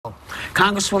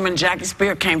Congresswoman Jackie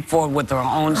Speir came forward with her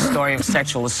own story of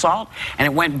sexual assault, and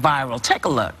it went viral. Take a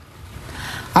look.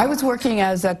 I was working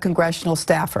as a congressional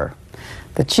staffer.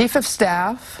 The chief of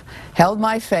staff held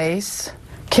my face,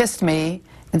 kissed me,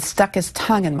 and stuck his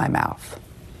tongue in my mouth.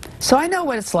 So I know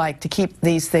what it's like to keep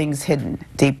these things hidden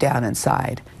deep down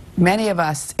inside. Many of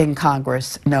us in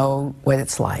Congress know what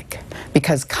it's like,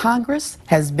 because Congress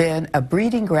has been a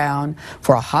breeding ground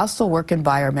for a hostile work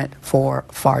environment for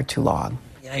far too long.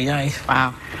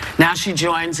 Wow. Now she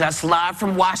joins us live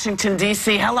from Washington,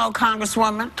 D.C. Hello,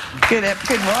 Congresswoman. Good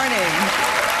morning.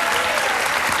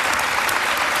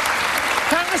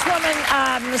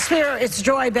 Congresswoman Speir, it's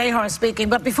Joy Behar speaking.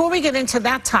 But before we get into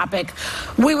that topic,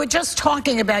 we were just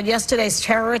talking about yesterday's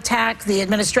terror attack. The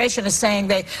administration is saying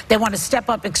they want to step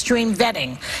up extreme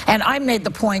vetting. And I made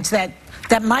the point that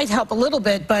that might help a little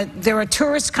bit, but there are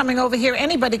tourists coming over here.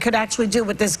 Anybody could actually do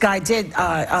what this guy did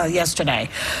yesterday.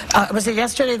 Was it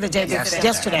yesterday or the day before?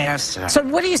 Yesterday. So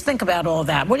what do you think about all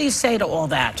that? What do you say to all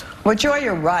that? Well, Joy,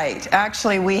 you're right.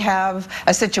 Actually, we have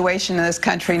a situation in this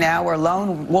country now where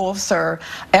lone wolves are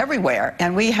everywhere,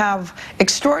 and we have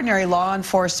extraordinary law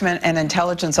enforcement and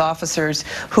intelligence officers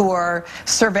who are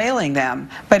surveilling them.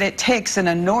 But it takes an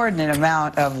inordinate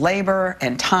amount of labor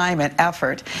and time and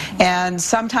effort, and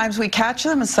sometimes we catch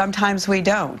them and sometimes we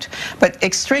don't. But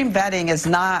extreme vetting is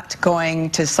not going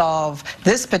to solve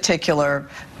this particular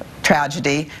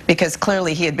tragedy, because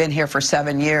clearly he had been here for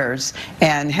 7 years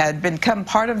and had become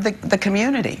part of the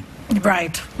community.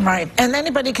 Right, right. And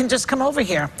anybody can just come over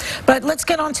here. But let's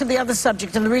get on to the other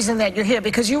subject and the reason that you're here,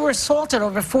 because you were assaulted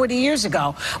over 40 years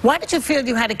ago. Why did you feel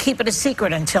you had to keep it a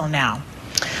secret until now?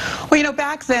 Well, you know,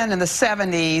 back then in the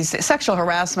 70s, sexual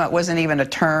harassment wasn't even a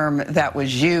term that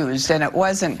was used, and it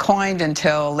wasn't coined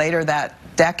until later that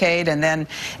decade. And then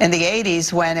in the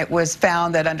 80s, when it was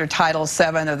found that under Title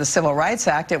VII of the Civil Rights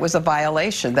Act, it was a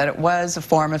violation, that it was a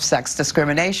form of sex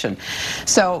discrimination.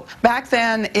 So back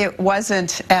then, it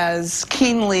wasn't as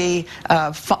keenly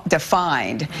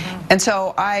defined. And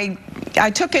so I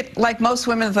took it like most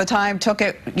women at the time took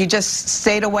it. You just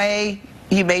stayed away.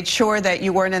 You made sure that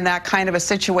you weren't in that kind of a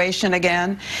situation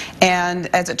again.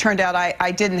 And as it turned out,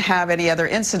 I didn't have any other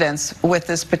incidents with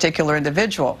this particular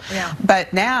individual. Yeah.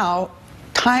 But now,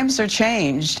 times are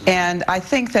changed, and I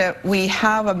think that we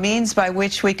have a means by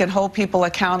which we can hold people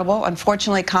accountable.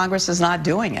 Unfortunately, Congress is not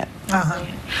doing it.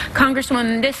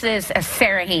 Congresswoman, this is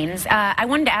Sarah Haynes. I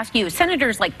wanted to ask you,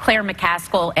 senators like Claire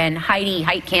McCaskill and Heidi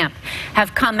Heitkamp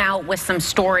have come out with some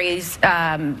stories,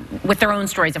 with their own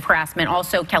stories of harassment,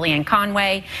 also Kellyanne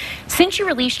Conway. Since you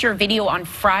released your video on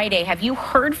Friday, have you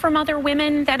heard from other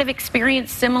women that have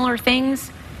experienced similar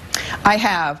things? I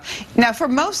have. Now, for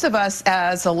most of us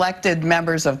as elected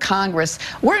members of Congress,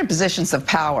 we're in positions of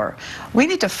power. We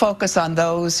need to focus on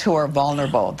those who are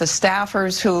vulnerable, the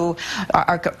staffers who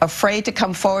are afraid to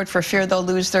come forward for fear they'll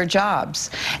lose their jobs.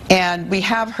 And we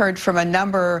have heard from a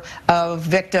number of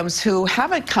victims who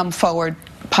haven't come forward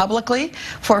publicly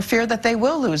for fear that they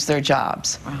will lose their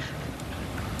jobs. Wow.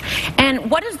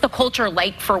 And what is the culture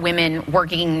like for women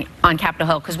working on Capitol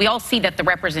Hill? Because we all see that the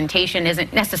representation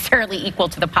isn't necessarily equal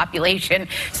to the population,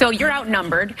 so you're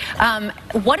outnumbered.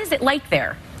 What is it like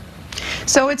there?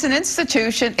 So it's an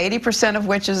institution, 80% of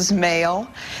which is male,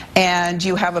 and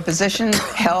you have a position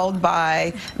held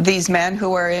by these men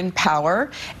who are in power,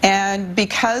 and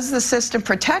because the system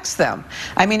protects them.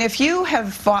 I mean, if you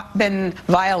have been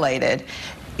violated,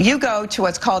 you go to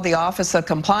what's called the Office of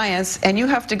Compliance, and you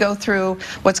have to go through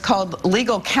what's called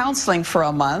legal counseling for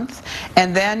a month,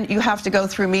 and then you have to go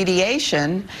through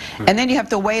mediation, and then you have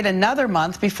to wait another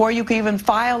month before you can even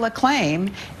file a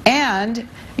claim, and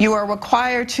you are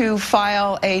required to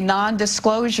file a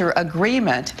non-disclosure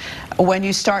agreement when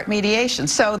you start mediation.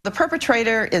 So the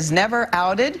perpetrator is never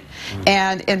outed,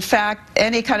 and in fact,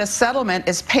 any kind of settlement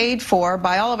is paid for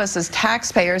by all of us as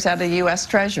taxpayers out of the U.S.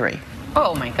 Treasury.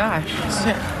 Oh my gosh.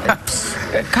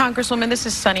 Congresswoman, this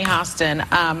is Sunny Hostin.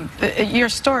 Your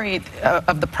story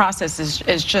of the process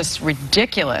is just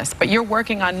ridiculous, but you're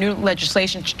working on new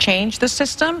legislation to change the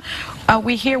system.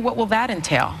 We hear, what will that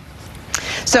entail?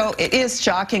 So it is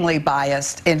shockingly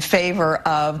biased in favor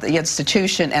of the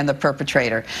institution and the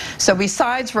perpetrator. So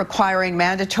besides requiring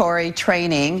mandatory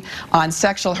training on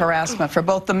sexual harassment for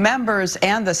both the members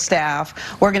and the staff,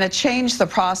 we're going to change the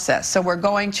process. So we're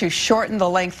going to shorten the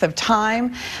length of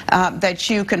time that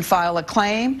you can file a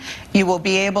claim. You will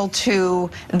be able to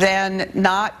then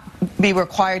not be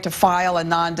required to file a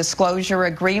non-disclosure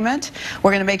agreement.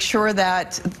 We're going to make sure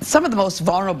that some of the most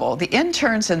vulnerable, the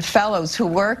interns and fellows who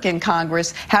work in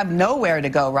Congress, have nowhere to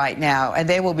go right now, and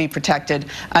they will be protected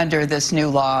under this new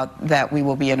law that we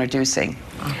will be introducing.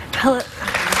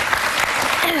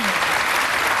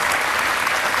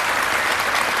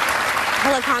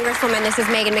 Hello, Congresswoman. This is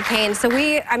Meghan McCain. So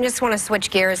I just want to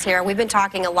switch gears here. We've been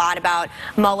talking a lot about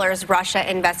Mueller's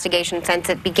Russia investigation since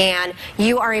it began.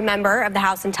 You are a member of the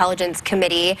House Intelligence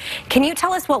Committee. Can you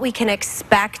tell us what we can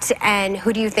expect, and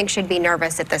who do you think should be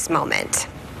nervous at this moment?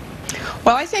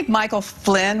 Well, I think Michael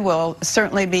Flynn will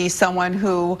certainly be someone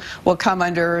who will come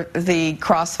under the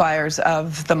crossfires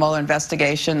of the Mueller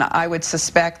investigation. I would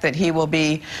suspect that he will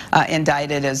be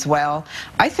indicted as well.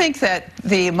 I think that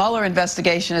the Mueller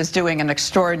investigation is doing an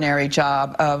extraordinary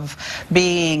job of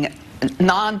being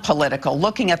non-political,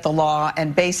 looking at the law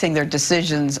and basing their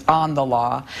decisions on the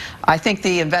law. I think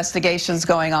the investigations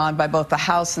going on by both the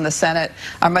House and the Senate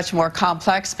are much more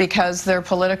complex because they're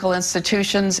political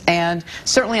institutions, and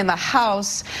certainly in the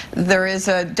House there is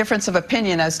a difference of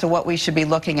opinion as to what we should be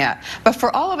looking at. But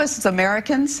for all of us as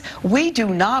Americans, we do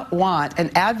not want an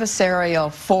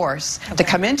adversarial force to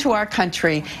come into our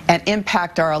country and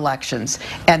impact our elections,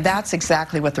 and that's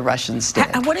exactly what the Russians did.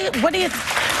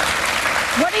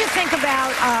 What do you think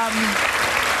about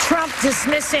Trump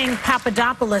dismissing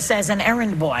Papadopoulos as an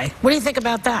errand boy? What do you think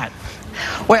about that?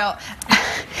 Well,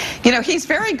 you know, he's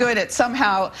very good at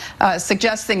somehow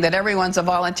suggesting that everyone's a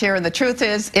volunteer, and the truth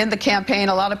is, in the campaign,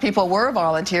 a lot of people were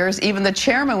volunteers. Even the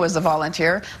chairman was a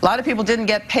volunteer. A lot of people didn't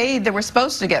get paid that were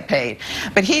supposed to get paid.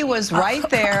 But he was right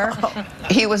there.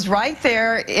 He was right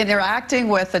there interacting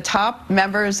with the top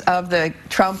members of the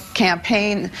Trump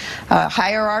campaign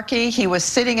hierarchy. He was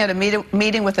sitting at a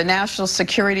meeting with the National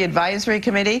Security Advisory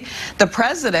Committee. The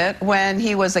president, when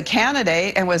he was a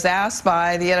candidate and was asked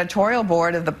by the editorial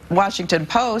board of the Washington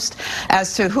Post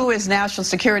as to who his national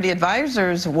security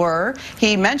advisors were,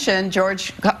 he mentioned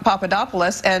George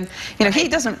Papadopoulos, and you know, he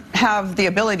doesn't have the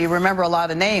ability to remember a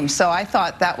lot of names, so I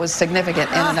thought that was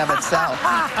significant in and of itself.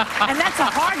 And that's a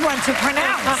hard one to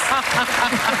pronounce.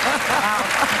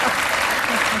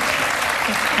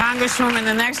 Congresswoman,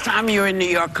 the next time you're in New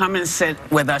York, come and sit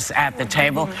with us at the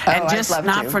table. And just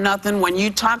not for nothing, when you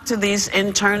talk to these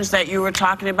interns that you were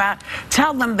talking about,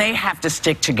 tell them they have to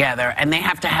stick together and they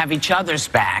have to have each other's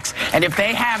backs. And if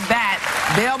they have that,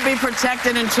 they'll be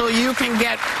protected until you can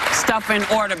get stuff in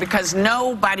order, because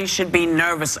nobody should be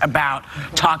nervous about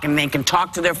talking. They can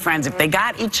talk to their friends. If they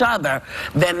got each other,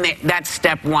 then that's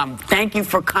step one. Thank you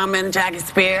for coming, Jackie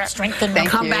Speir. Strengthen. Thank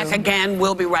you. Come back again.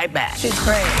 We'll be right back. She's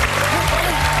great.